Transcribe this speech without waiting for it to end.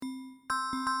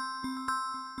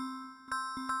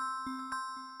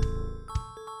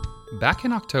Back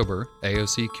in October,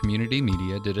 AOC Community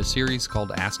Media did a series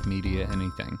called Ask Media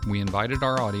Anything. We invited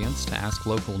our audience to ask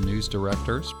local news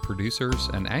directors, producers,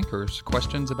 and anchors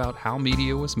questions about how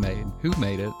media was made, who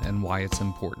made it, and why it's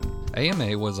important.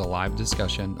 AMA was a live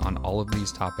discussion on all of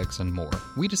these topics and more.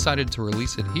 We decided to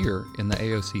release it here in the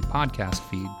AOC podcast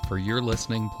feed for your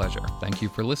listening pleasure. Thank you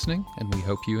for listening, and we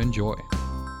hope you enjoy.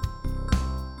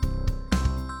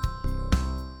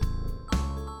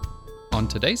 On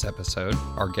today's episode,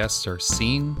 our guests are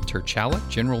Sean Trcalek,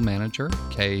 General Manager,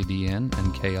 KADN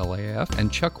and KLAF,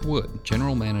 and Chuck Wood,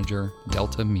 General Manager,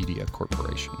 Delta Media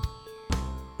Corporation.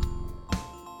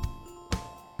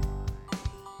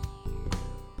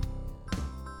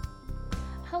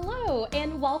 Hello,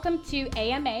 and welcome to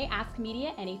AMA Ask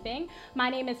Media Anything. My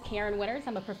name is Karen Winters.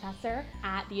 I'm a professor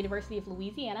at the University of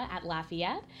Louisiana at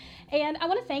Lafayette. And I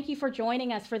want to thank you for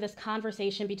joining us for this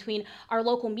conversation between our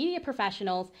local media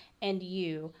professionals and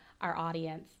you, our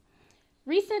audience.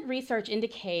 Recent research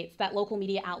indicates that local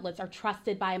media outlets are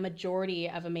trusted by a majority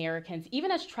of Americans,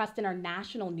 even as trust in our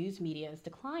national news media is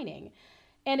declining.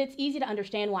 And it's easy to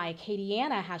understand why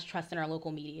Acadiana has trust in our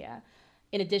local media.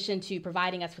 In addition to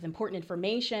providing us with important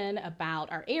information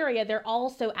about our area, they're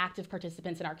also active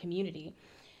participants in our community.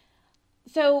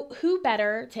 So who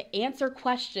better to answer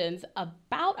questions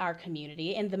about our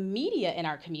community and the media in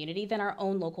our community than our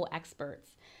own local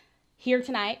experts? Here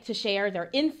tonight to share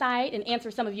their insight and answer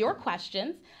some of your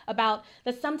questions about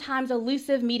the sometimes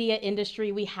elusive media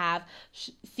industry, we have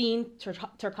Sean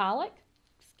Trcalek.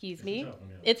 Excuse me.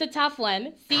 It's a tough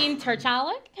one. Sean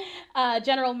Trcalek,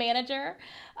 General Manager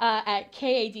at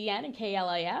KADN and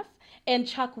KLAF, and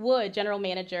Chuck Wood, General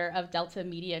Manager of Delta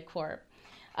Media Corp.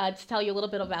 To tell you a little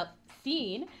bit about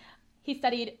Sean, he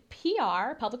studied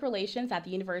PR, public relations at the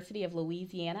University of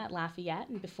Louisiana at Lafayette,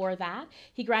 and before that,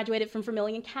 he graduated from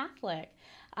Vermilion Catholic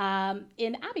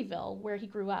in Abbeville, where he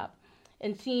grew up.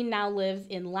 And Sean now lives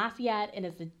in Lafayette and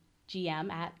is the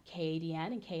GM at KADN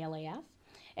and KLAF.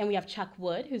 And we have Chuck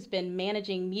Wood, who's been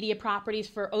managing media properties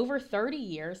for over 30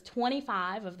 years,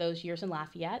 25 of those years in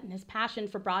Lafayette, and his passion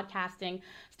for broadcasting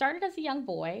started as a young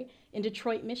boy in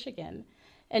Detroit, Michigan.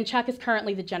 And Chuck is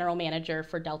currently the general manager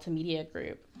for Delta Media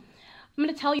Group. I'm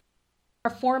going to tell you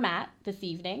our format this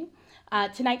evening.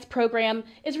 Tonight's program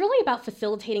is really about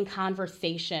facilitating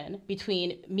conversation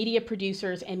between media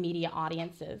producers and media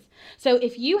audiences. So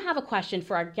if you have a question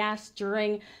for our guests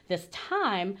during this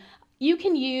time, you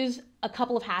can use a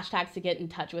couple of hashtags to get in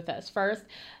touch with us. First,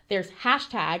 there's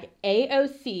hashtag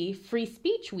AOC Free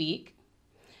Speech Week,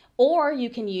 or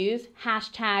you can use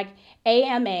hashtag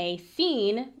AMA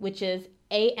Sean, which is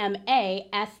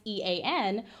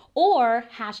AMASEAN, or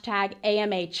hashtag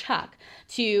AMA Chuck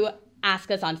to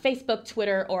ask us on Facebook,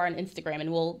 Twitter, or on Instagram,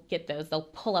 and we'll get those. They'll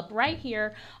pull up right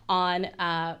here on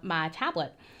my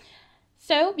tablet.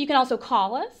 So you can also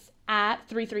call us at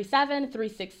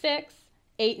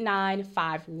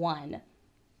 337-366-8951.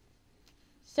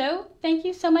 So thank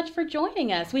you so much for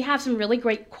joining us. We have some really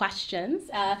great questions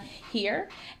here.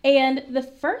 And the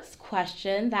first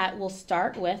question that we'll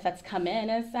start with that's come in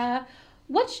is,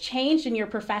 what's changed in your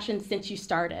profession since you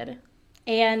started?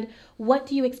 And what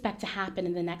do you expect to happen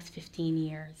in the next 15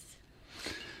 years?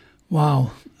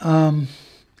 Wow. All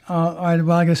right,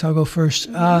 well, I guess I'll go first.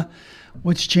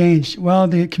 What's changed? Well,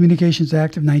 the Communications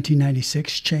Act of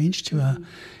 1996 changed.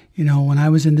 When I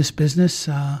was in this business,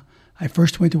 I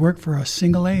first went to work for a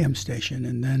single AM station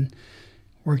and then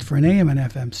worked for an AM and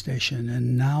FM station.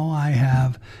 And now I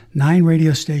have 9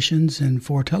 radio stations and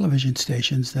 4 television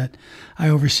stations that I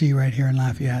oversee right here in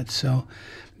Lafayette. So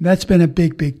that's been a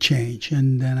big, big change.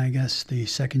 And then I guess the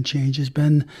second change has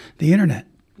been the internet.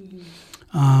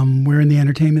 Mm-hmm. We're in the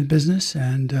entertainment business,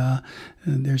 and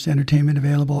there's entertainment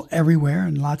available everywhere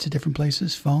in lots of different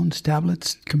places, phones,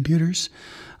 tablets, computers.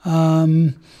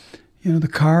 The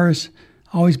car has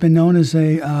always been known as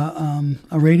a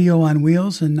radio on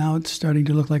wheels, and now it's starting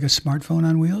to look like a smartphone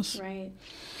on wheels. Right.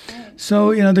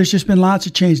 So, there's just been lots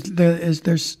of change.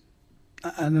 There's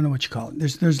I don't know what you call it.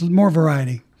 There's more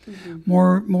variety,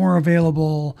 mm-hmm. more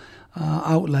available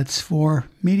outlets for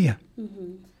media.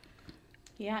 Mm-hmm.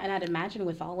 Yeah, and I'd imagine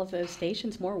with all of those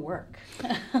stations, more work for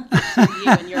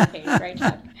you in your case, right,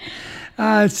 Chuck?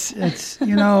 It's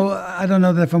I don't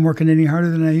know that if I'm working any harder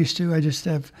than I used to. I just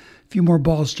have a few more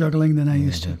balls juggling than I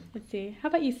used to. Let's see. How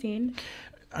about you, Sean?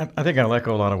 I think I'll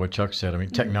echo a lot of what Chuck said. I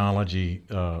mean, technology,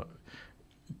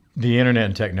 the internet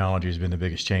and technology has been the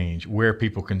biggest change. Where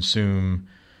people consume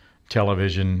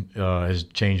television has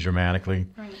changed dramatically.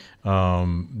 Right.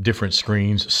 Different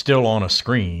screens, still on a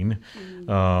screen,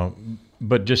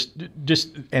 but just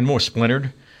and more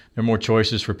splintered. There are more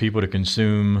choices for people to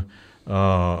consume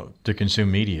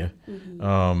media.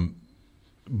 Mm-hmm.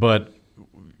 but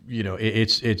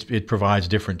it provides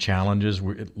different challenges.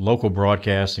 Local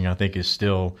broadcasting, I think, is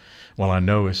still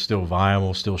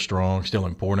viable, still strong, still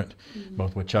important.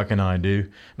 Both what Chuck and I do.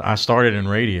 I started in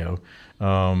radio,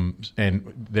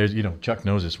 and there's Chuck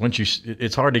knows this.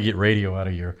 It's hard to get radio out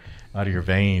of your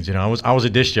veins. I was a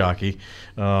disc jockey,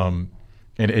 and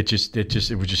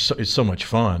it's so much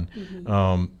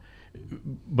fun.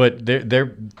 But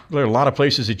there are a lot of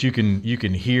places that you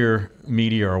can hear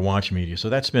media or watch media. So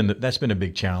that's been a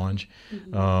big challenge,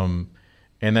 and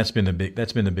that's been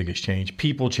the biggest change.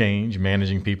 People change,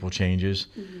 managing people changes,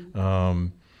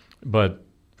 but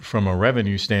from a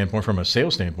revenue standpoint, from a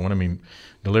sales standpoint, I mean,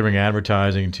 delivering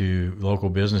advertising to local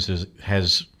businesses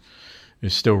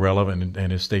is still relevant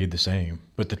and has stayed the same.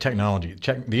 But the technology,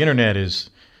 the internet is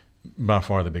by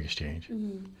far the biggest change.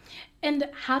 And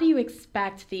how do you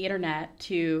expect the internet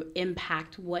to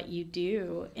impact what you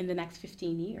do in the next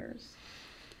 15 years?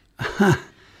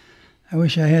 I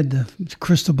wish I had the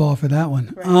crystal ball for that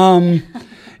one. Right.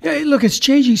 Yeah, look, it's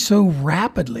changing so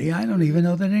rapidly. I don't even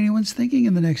know that anyone's thinking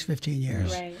in the next 15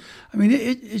 years. Right. I mean,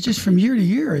 it's just from year to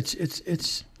year.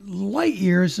 It's light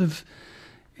years of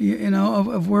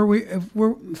where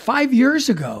we're 5 years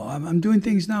ago. I'm doing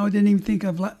things now I didn't even think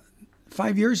of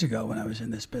 5 years ago when I was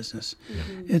in this business.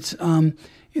 It's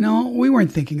we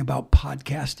weren't thinking about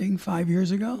podcasting 5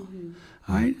 years ago.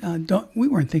 All right, we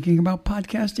weren't thinking about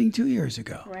podcasting 2 years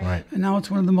ago. Right. And now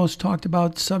it's one of the most talked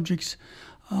about subjects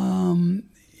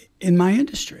in my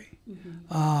industry.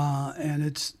 And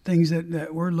it's things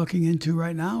that we're looking into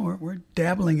right now. We're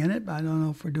dabbling in it, but I don't know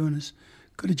if we're doing as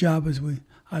good a job as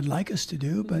I'd like us to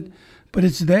do. But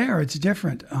it's there. It's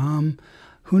different.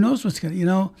 Who knows what's going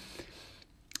to,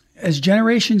 as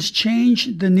generations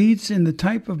change, the needs and the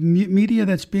type of media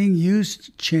that's being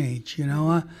used change.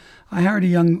 I hired a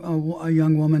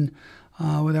young woman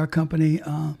with our company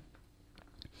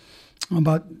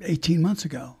about 18 months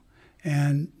ago,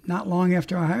 and not long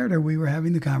after I hired her, we were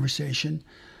having the conversation.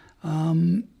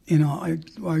 So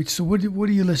what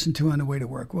do you listen to on the way to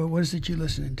work? What is it you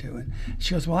listening to? And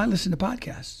she goes, well, I listen to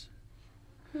podcasts.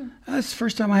 That's the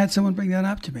first time I had someone bring that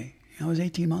up to me. It was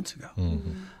 18 months ago.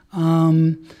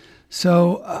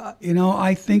 So,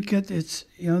 I think it's,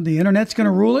 the internet's going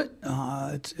to rule it.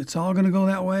 It's all going to go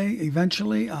that way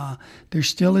eventually. There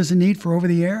still is a need for over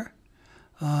the air.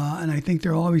 And I think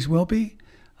there always will be.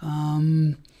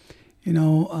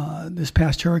 This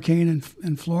past hurricane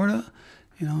in Florida,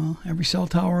 every cell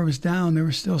tower was down. There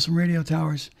were still some radio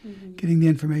towers getting the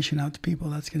information out to people.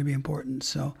 That's going to be important.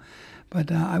 So, but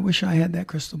I wish I had that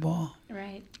crystal ball.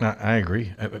 Right. I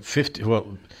agree.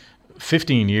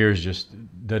 15 years just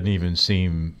doesn't even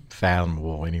seem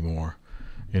fathomable anymore,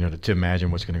 to imagine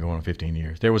what's going to go on in 15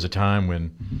 years. There was a time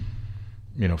when,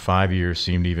 5 years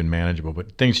seemed even manageable,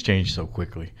 but things change so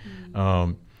quickly.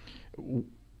 I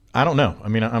don't know. I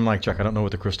mean, I'm like Chuck. I don't know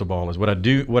what the crystal ball is. What I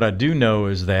do know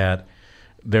is that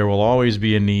there will always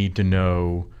be a need to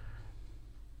know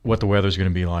what the weather's going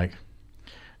to be like.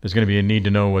 There's going to be a need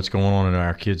to know what's going on in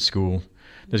our kids' school.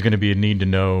 There's going to be a need to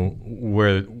know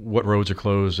what roads are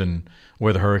closed and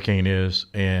where the hurricane is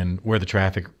and where the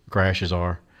traffic crashes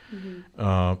are.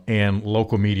 And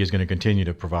local media is going to continue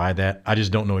to provide that. I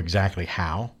just don't know exactly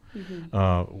how.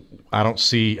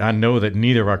 I know that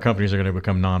neither of our companies are going to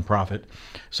become nonprofit,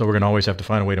 so we're going to always have to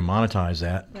find a way to monetize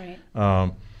that. Right.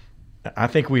 I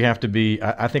think we have to be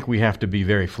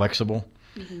very flexible.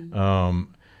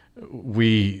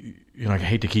 I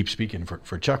hate to keep speaking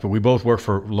for Chuck, but we both work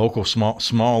for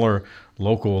smaller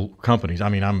local companies. I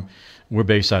mean, we're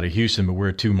based out of Houston, but we're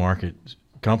a 2-market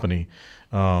company,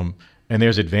 and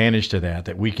there's advantage to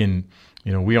that we can,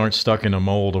 we aren't stuck in a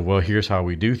mold of, well, here's how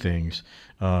we do things.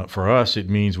 For us, it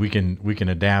means we can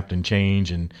adapt and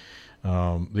change, and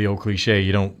the old cliche,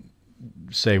 you don't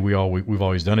say we've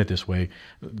always done it this way.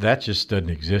 That just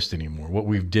doesn't exist anymore. What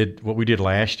we did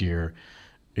last year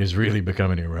is really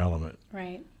becoming irrelevant.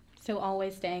 Right. So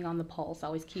always staying on the pulse,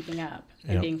 always keeping up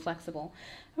and being flexible.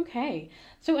 Okay.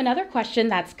 So another question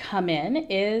that's come in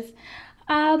is,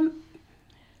 who's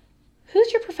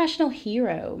your professional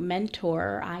hero,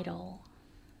 mentor, or idol?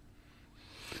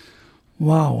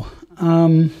 Wow.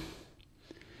 I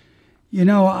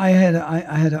had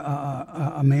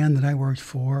a man that I worked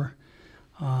for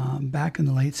back in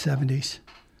the late 70s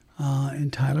in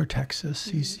Tyler, Texas.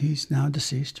 He's now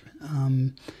deceased.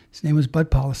 His name was Bud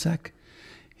Polisek.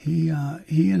 He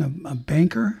and a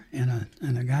banker and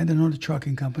a guy that owned a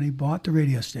trucking company bought the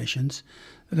radio stations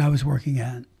that I was working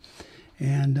at.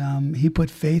 And he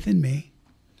put faith in me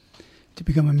to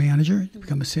become a manager, to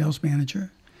become a sales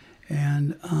manager.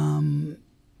 And,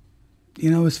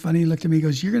 it was funny. He looked at me and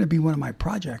goes, "You're going to be one of my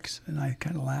projects." And I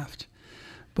kind of laughed.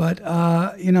 But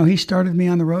he started me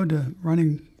on the road to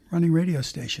running radio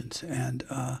stations, and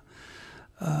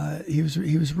he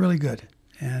was really good,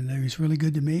 and he was really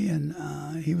good to me,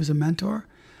 and he was a mentor,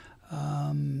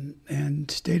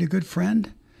 and stayed a good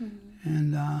friend,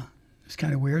 and it's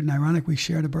kind of weird and ironic. We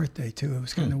shared a birthday too. It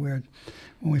was kind of weird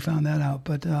when we found that out,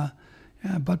 but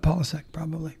Bud Polisek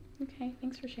probably. Okay,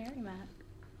 thanks for sharing that.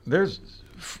 There's,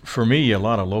 for me, a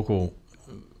lot of local,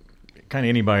 kind of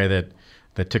anybody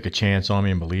that took a chance on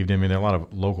me and believed in me. There are a lot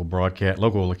of local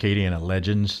Acadiana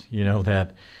legends,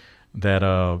 that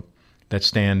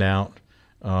stand out.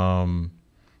 And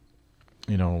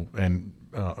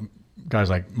guys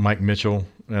like Mike Mitchell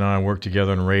and I worked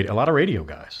together in radio. A lot of radio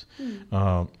guys.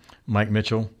 Mike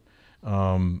Mitchell,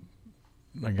 a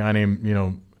guy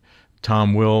named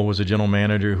Tom Will was a general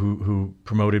manager who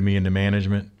promoted me into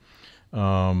management.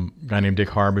 A guy named Dick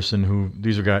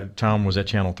Harbison, Tom was at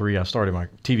Channel 3. I started my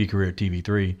TV career at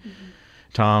TV3.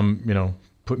 Tom,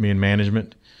 put me in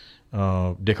management.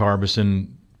 Dick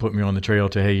Harbison put me on the trail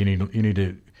to, hey, you need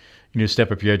to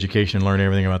step up your education and learn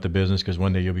everything about the business, because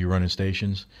one day you'll be running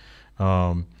stations.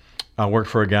 I worked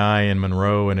for a guy in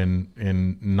Monroe and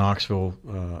in Knoxville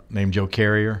named Joe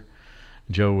Carrier.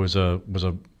 Joe was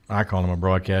I call him a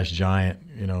broadcast giant.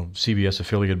 CBS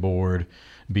affiliate board,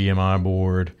 BMI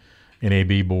board,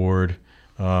 NAB board,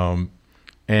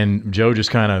 and Joe just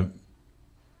kind of,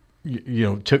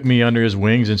 took me under his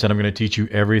wings and said, "I'm going to teach you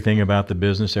everything about the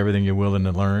business, everything you're willing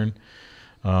to learn."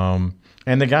 And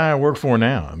the guy I work for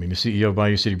now, the CEO of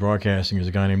Bayou City Broadcasting, is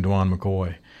a guy named Dwan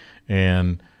McCoy,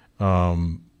 and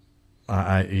I'm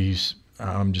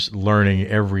just learning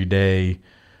every day,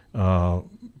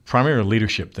 primarily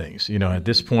leadership things. At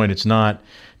this point, it's not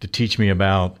to teach me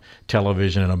about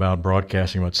television and about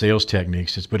broadcasting, about sales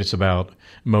techniques, but it's about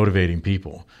motivating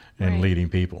people and leading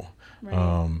people.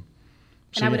 Right.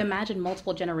 And I would imagine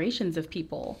multiple generations of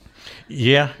people.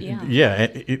 Yeah.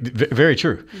 Very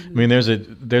true.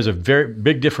 There's a very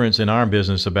big difference in our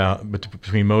business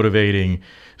between motivating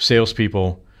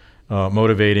salespeople,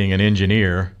 motivating an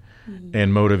engineer,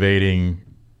 and motivating,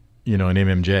 an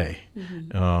MMJ.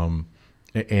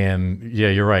 And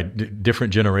you're right.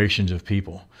 Different generations of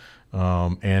people,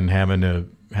 and having to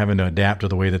adapt to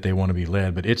the way that they want to be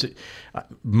led. But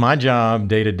my job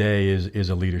day to day is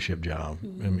a leadership job.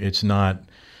 It's not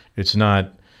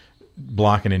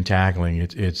blocking and tackling.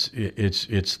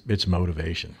 It's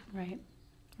motivation. Right.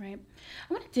 I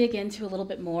want to dig into a little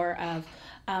bit more of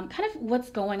kind of what's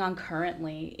going on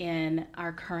currently in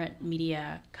our current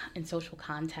media and social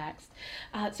context.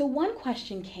 So one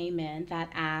question came in that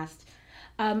asked,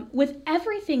 with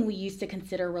everything we used to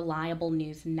consider reliable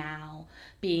news now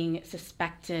being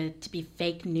suspected to be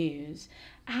fake news,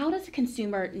 how does a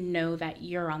consumer know that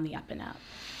you're on the up and up?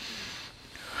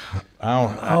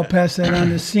 I'll pass that on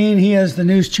to Sean. He has the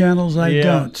news channels. I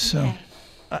don't. So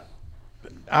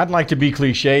I'd like to be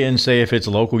cliche and say if it's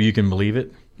local, you can believe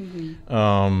it.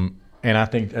 And I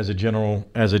think as a general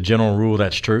rule,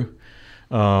 that's true,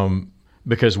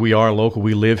 because we are local.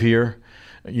 We live here.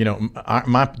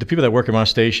 The people that work at my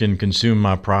station consume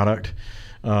my product,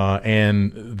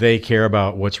 and they care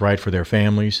about what's right for their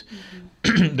families.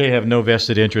 They have no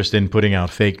vested interest in putting out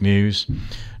fake news.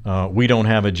 We don't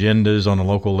have agendas on a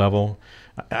local level.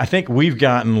 I think we've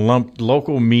gotten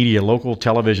local media, local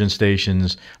television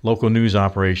stations, local news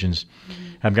operations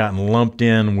have gotten lumped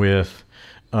in with,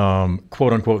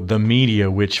 quote unquote, the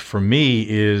media, which for me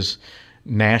is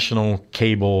national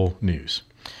cable news,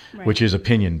 which is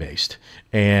opinion based.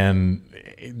 And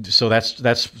so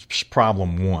that's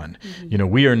problem one.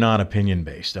 We are not opinion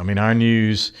based. Our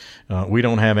news, we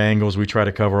don't have angles. We try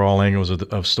to cover all angles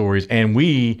of stories, and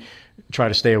we try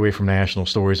to stay away from national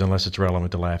stories unless it's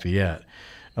relevant to Lafayette.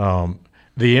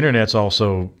 The internet's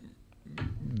also,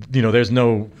 there's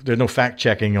no fact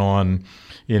checking on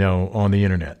the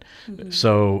internet.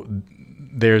 So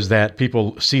there's that.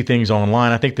 People see things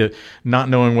online. I think that not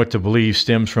knowing what to believe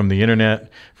stems from the internet,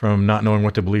 from not knowing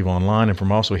what to believe online, and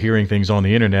from also hearing things on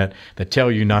the internet that tell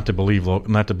you not to believe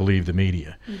the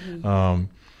media.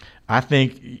 I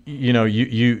think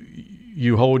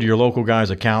you hold your local guys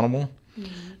accountable.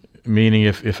 Meaning,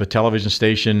 if a television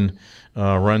station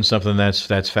runs something that's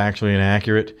factually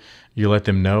inaccurate, you let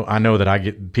them know. I know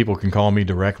that people can call me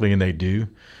directly, and they do.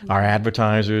 Our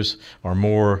advertisers are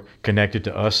more connected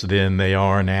to us than they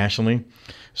are nationally.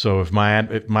 So if my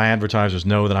advertisers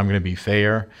know that I'm going to be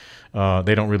fair,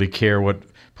 they don't really care what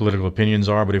political opinions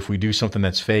are. But if we do something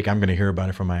that's fake, I'm going to hear about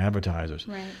it from my advertisers.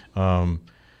 Right.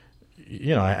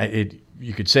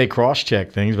 you could say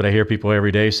cross-check things, but I hear people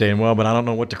every day saying, well, but I don't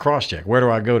know what to cross-check. Where do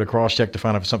I go to cross-check to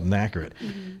find out if something's accurate?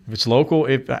 Mm-hmm. If it's local,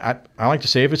 I like to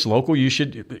say if it's local, you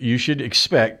should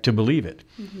expect to believe it.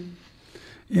 Mm-hmm.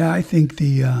 Yeah, I think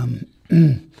the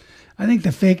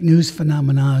fake news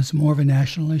phenomena is more of a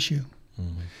national issue.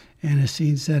 Mm-hmm. And as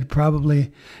Sean said,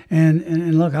 probably,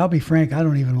 and look, I'll be frank, I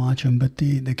don't even watch them, but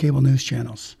the cable news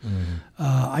channels,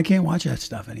 I can't watch that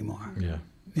stuff anymore. Yeah.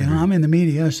 You know, I'm in the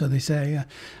media, so they say.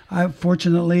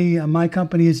 Fortunately, my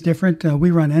company is different.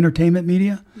 We run entertainment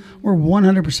media. Mm-hmm. We're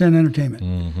 100%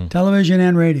 entertainment, television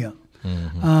and radio.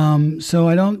 Mm-hmm. So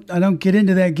I don't get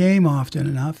into that game often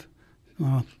enough.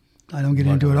 Well, I don't get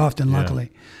into it often,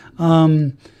 luckily.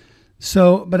 But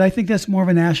I think that's more of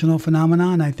a national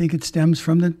phenomenon. I think it stems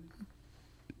from the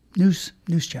news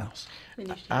channels.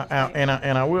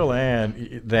 I will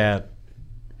add that.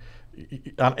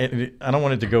 I don't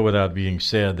want it to go without being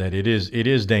said that it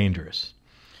is dangerous.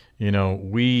 You know,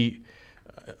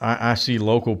 I see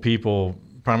local people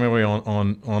primarily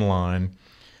online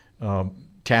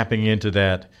tapping into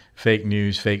that fake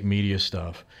news, fake media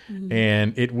stuff,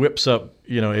 and it whips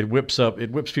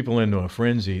people into a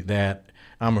frenzy that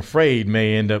I'm afraid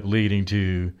may end up leading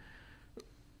to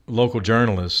local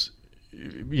journalists,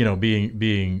 you know,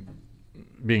 being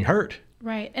hurt.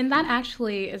 Right, and that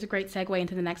actually is a great segue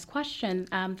into the next question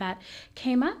that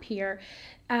came up here,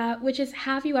 which is,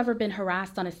 have you ever been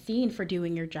harassed on a scene for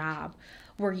doing your job?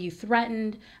 Were you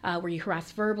threatened? Were you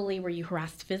harassed verbally? Were you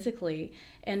harassed physically?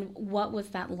 And what was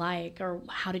that like, or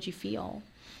how did you feel?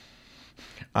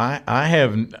 I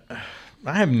have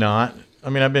not. I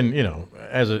mean, I've been, you know,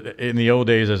 in the old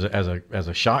days as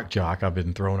a shock jock, I've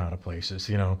been thrown out of places,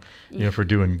 you know, for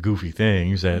doing goofy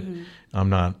things that I'm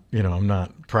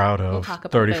not proud of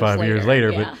 35 years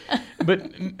later. Yeah.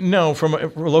 But no, from a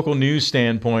local news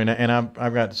standpoint, and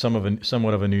I've got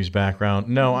somewhat of a news background.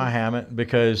 No, I haven't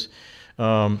because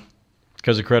of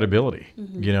credibility.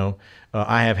 You know,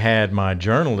 I have had my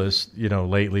journalists, you know,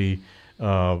 lately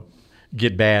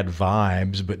get bad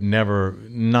vibes, but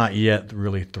not yet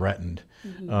really threatened.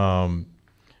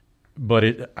 But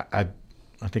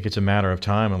I think it's a matter of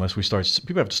time unless people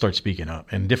have to start speaking up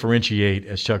and differentiate,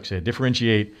 as Chuck said,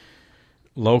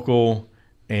 local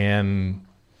and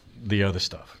the other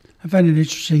stuff. I find it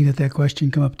interesting that question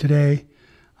come up today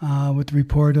with the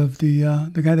report of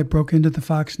the guy that broke into the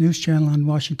Fox News channel in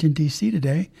Washington, D.C.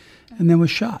 today and then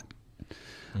was shot.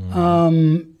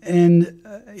 You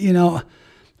know,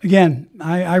 again,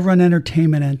 I run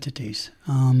entertainment entities.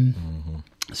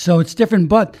 So it's different,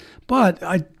 but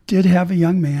I did have a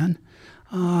young man.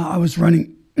 I was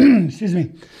running, excuse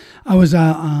me, I was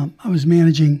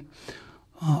managing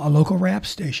a local rap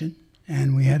station,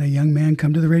 and we had a young man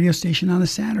come to the radio station on a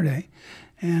Saturday,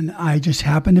 and I just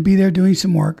happened to be there doing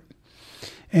some work,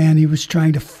 and he was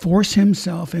trying to force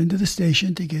himself into the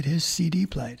station to get his CD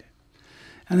played.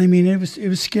 And I mean, it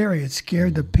was scary. It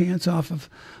scared the pants off of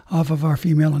our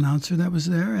female announcer that was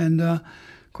there, and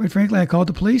quite frankly, I called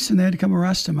the police and they had to come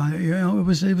arrest him.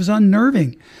 It was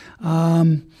unnerving.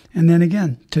 And then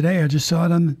again today, I just saw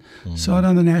it on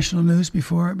the national news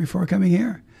before coming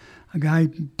here. A guy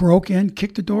broke in,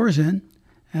 kicked the doors in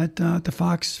at the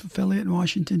Fox affiliate in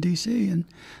Washington D.C., and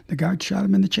the guard shot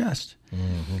him in the chest.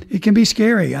 It can be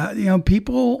scary.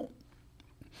 People.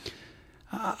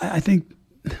 I think.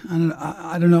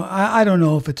 I don't know. I don't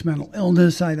know if it's mental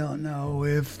illness. I don't know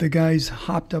if the guy's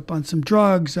hopped up on some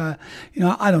drugs. I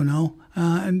don't know.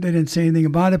 And they didn't say anything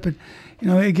about it, but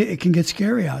it can get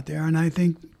scary out there. And I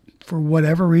think for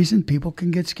whatever reason, people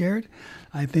can get scared.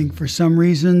 I think for some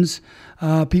reasons,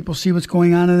 people see what's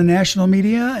going on in the national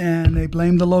media and they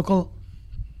blame the local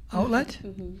outlet.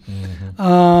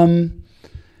 And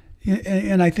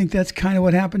I think that's kind of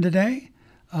what happened today.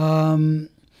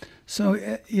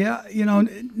 So, yeah,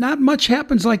 not much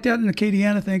happens like that in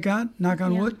Acadiana, thank God, knock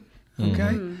on wood,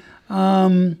 okay?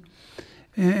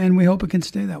 And we hope it can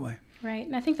stay that way. Right,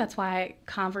 and I think that's why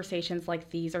conversations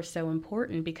like these are so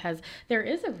important, because there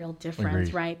is a real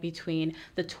difference, right, between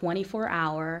the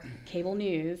 24-hour cable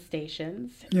news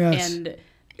stations and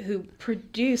who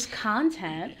produce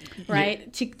content,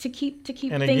 right, to keep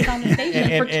things on the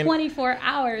station for 24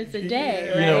 hours a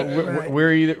day. Right?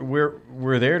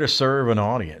 We're there to serve an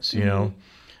audience.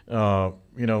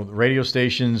 Radio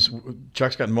stations.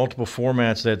 Chuck's got multiple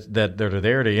formats that are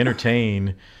there to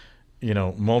entertain.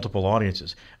 Multiple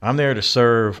audiences. I'm there to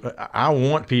serve. I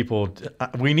want people.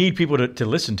 We need people to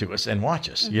listen to us and watch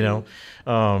us.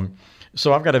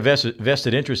 So I've got a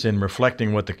vested interest in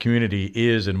reflecting what the community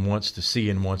is and wants to see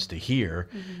and wants to hear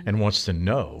and wants to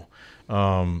know.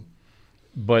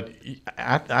 But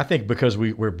I think because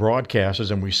we're broadcasters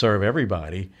and we serve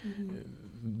everybody,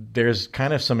 there's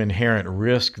kind of some inherent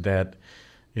risk that,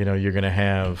 you're going to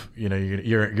have,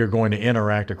 you're going to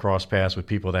interact across paths with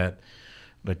people that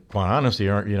quite honestly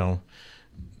aren't,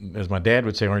 as my dad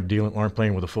would say, aren't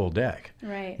playing with a full deck.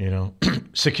 Right.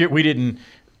 We didn't.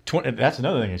 That's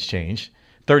another thing that's changed.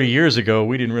 30 years ago,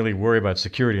 we didn't really worry about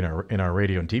security in our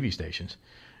radio and TV stations.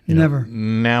 Never.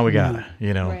 Now we got it.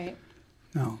 Right.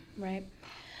 No. Right.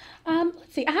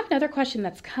 Let's see. I have another question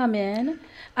that's come in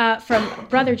from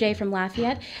Brother Jay from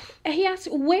Lafayette. He asked,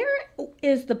 where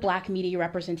is the Black media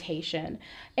representation,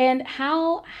 and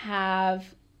how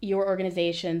have your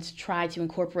organizations tried to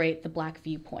incorporate the Black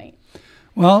viewpoint?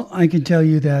 Well, I can tell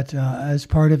you that as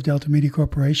part of Delta Media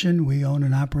Corporation, we own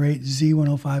and operate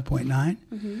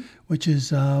Z105.9, which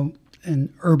is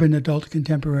an urban adult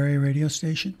contemporary radio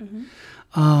station.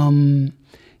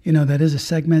 That is a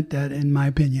segment that, in my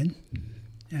opinion,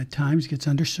 at times gets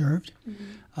underserved.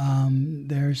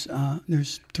 There's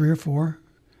 3 or 4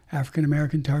 African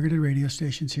American targeted radio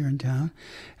stations here in town.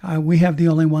 We have the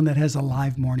only one that has a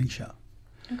live morning show.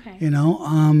 Okay.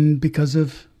 Because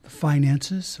of the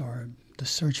finances or the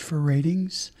search for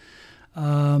ratings.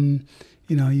 You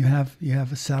have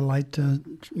a satellite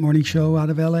morning show out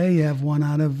of LA. You have one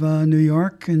out of New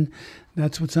York, and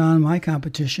that's what's on my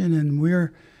competition. And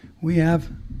we have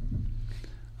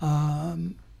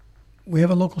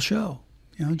a local show.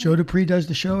 Joe Dupree does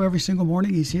the show every single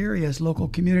morning. He's here. He has local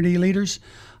community leaders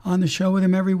on the show with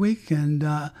him every week, and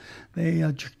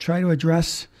they try to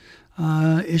address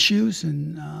issues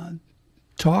and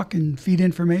talk and feed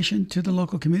information to the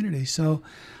local community. So,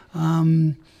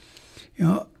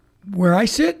 where I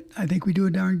sit, I think we do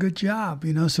a darn good job.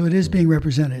 So it is being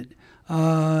represented.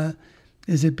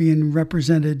 Is it being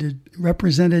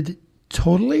represented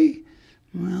totally?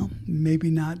 Well, maybe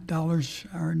not. Dollars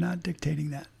are not dictating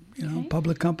that.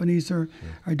 Public companies are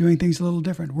doing things a little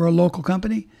different. We're a local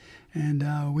company,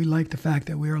 and we like the fact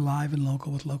that we are live and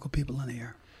local with local people in the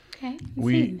air. Okay.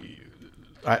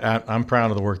 I'm proud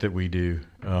of the work that we do.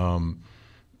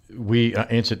 We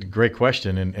answered a great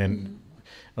question and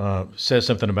says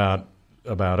something about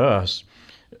us.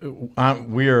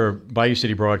 We are Bayou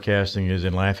City Broadcasting is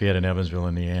in Lafayette and Evansville,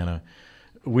 Indiana.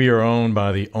 We are owned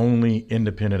by the only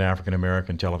independent African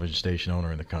American television station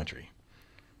owner in the country.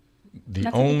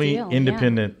 The only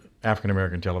independent African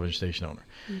American television station owner.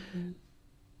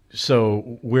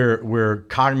 So we're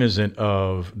cognizant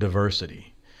of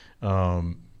diversity.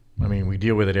 We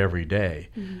deal with it every day,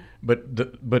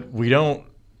 but we don't.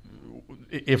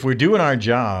 If we're doing our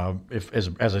job, as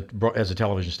a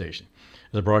television station,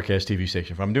 as a broadcast TV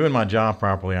station, if I'm doing my job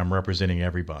properly, I'm representing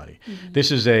everybody.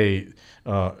 This is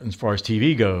as far as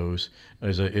TV goes,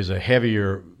 is a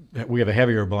heavier. We have a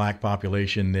heavier Black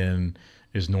population than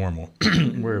is normal.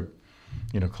 We're,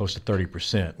 close to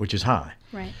 30%, which is high.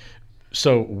 Right.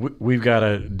 So we've got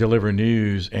to deliver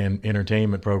news and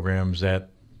entertainment programs that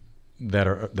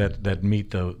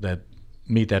meet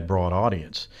that broad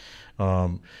audience.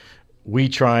 We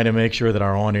try to make sure that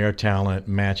our on-air talent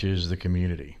matches the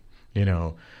community.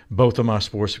 Both of my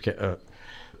sportscasters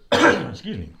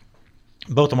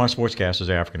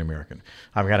are African American.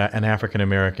 I've got an African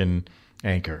American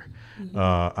anchor.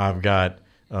 I've got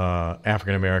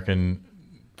African American,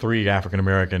 3 African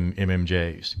American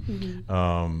MMJs.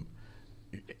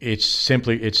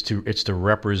 It's to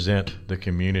represent the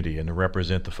community and to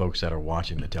represent the folks that are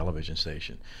watching the television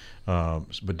station.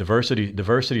 But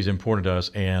diversity is important to us,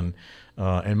 and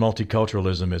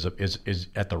multiculturalism is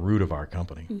at the root of our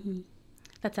company.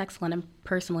 That's excellent. I'm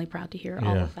personally proud to hear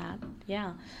all of that.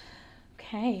 Yeah.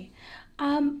 Okay.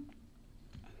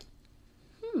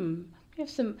 We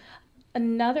have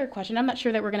another question. I'm not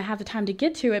sure that we're going to have the time to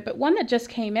get to it, but one that just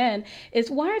came in is,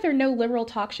 why are there no liberal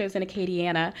talk shows in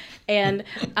Acadiana? And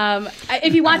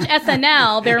if you watch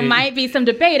SNL, there might be some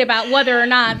debate about whether or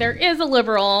not there is a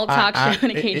liberal talk show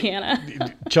in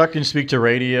Acadiana. Chuck can speak to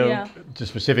radio,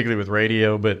 specifically with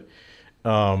radio, but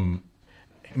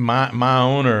my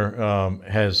owner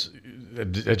has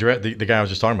addressed, the guy I was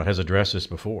just talking about has addressed this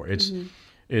before.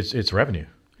 It's revenue.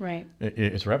 Right.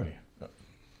 It's revenue.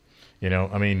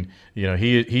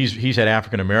 He's had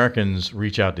African Americans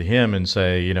reach out to him and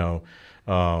say,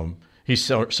 he's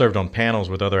served on panels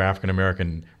with other African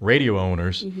American radio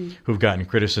owners who've gotten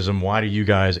criticism. Why do you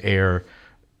guys air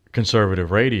conservative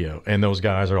radio? And those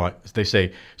guys are like, they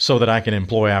say, so that I can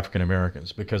employ African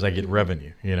Americans because I get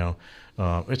revenue.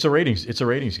 It's a ratings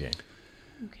game.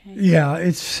 Okay. Yeah,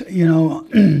 it's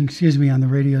excuse me, on the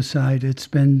radio side, it's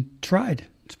been tried.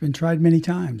 It's been tried many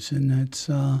times, and it's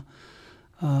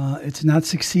not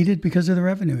succeeded because of the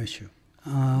revenue issue,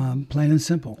 plain and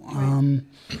simple.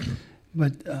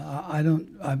 But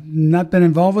I've not been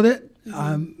involved with it.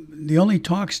 the only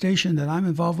talk station that I'm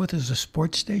involved with is a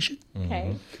sports station.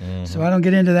 Okay. Mm-hmm. So I don't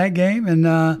get into that game, and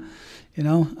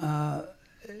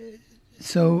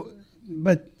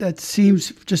but that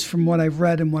seems, just from what I've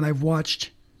read and what I've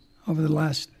watched over the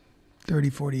last 30,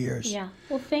 40 years. Yeah.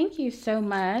 Well, thank you so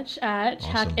much, Chuck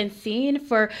Awesome. and Sean,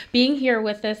 for being here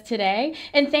with us today.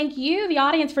 And thank you, the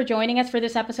audience, for joining us for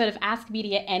this episode of Ask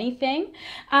Media Anything.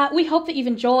 We hope that you've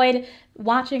enjoyed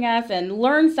watching us and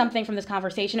learned something from this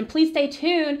conversation. And please stay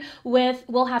tuned.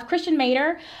 We'll have Christian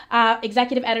Mader,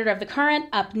 executive editor of The Current,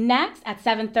 up next at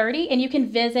 7:30. And you can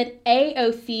visit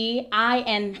aocinc.org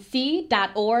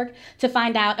to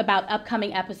find out about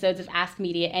upcoming episodes of Ask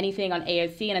Media Anything on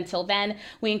AOC. And until then,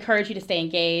 we encourage you to stay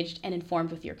engaged and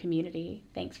informed with your community.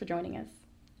 Thanks for joining us.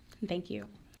 And thank you.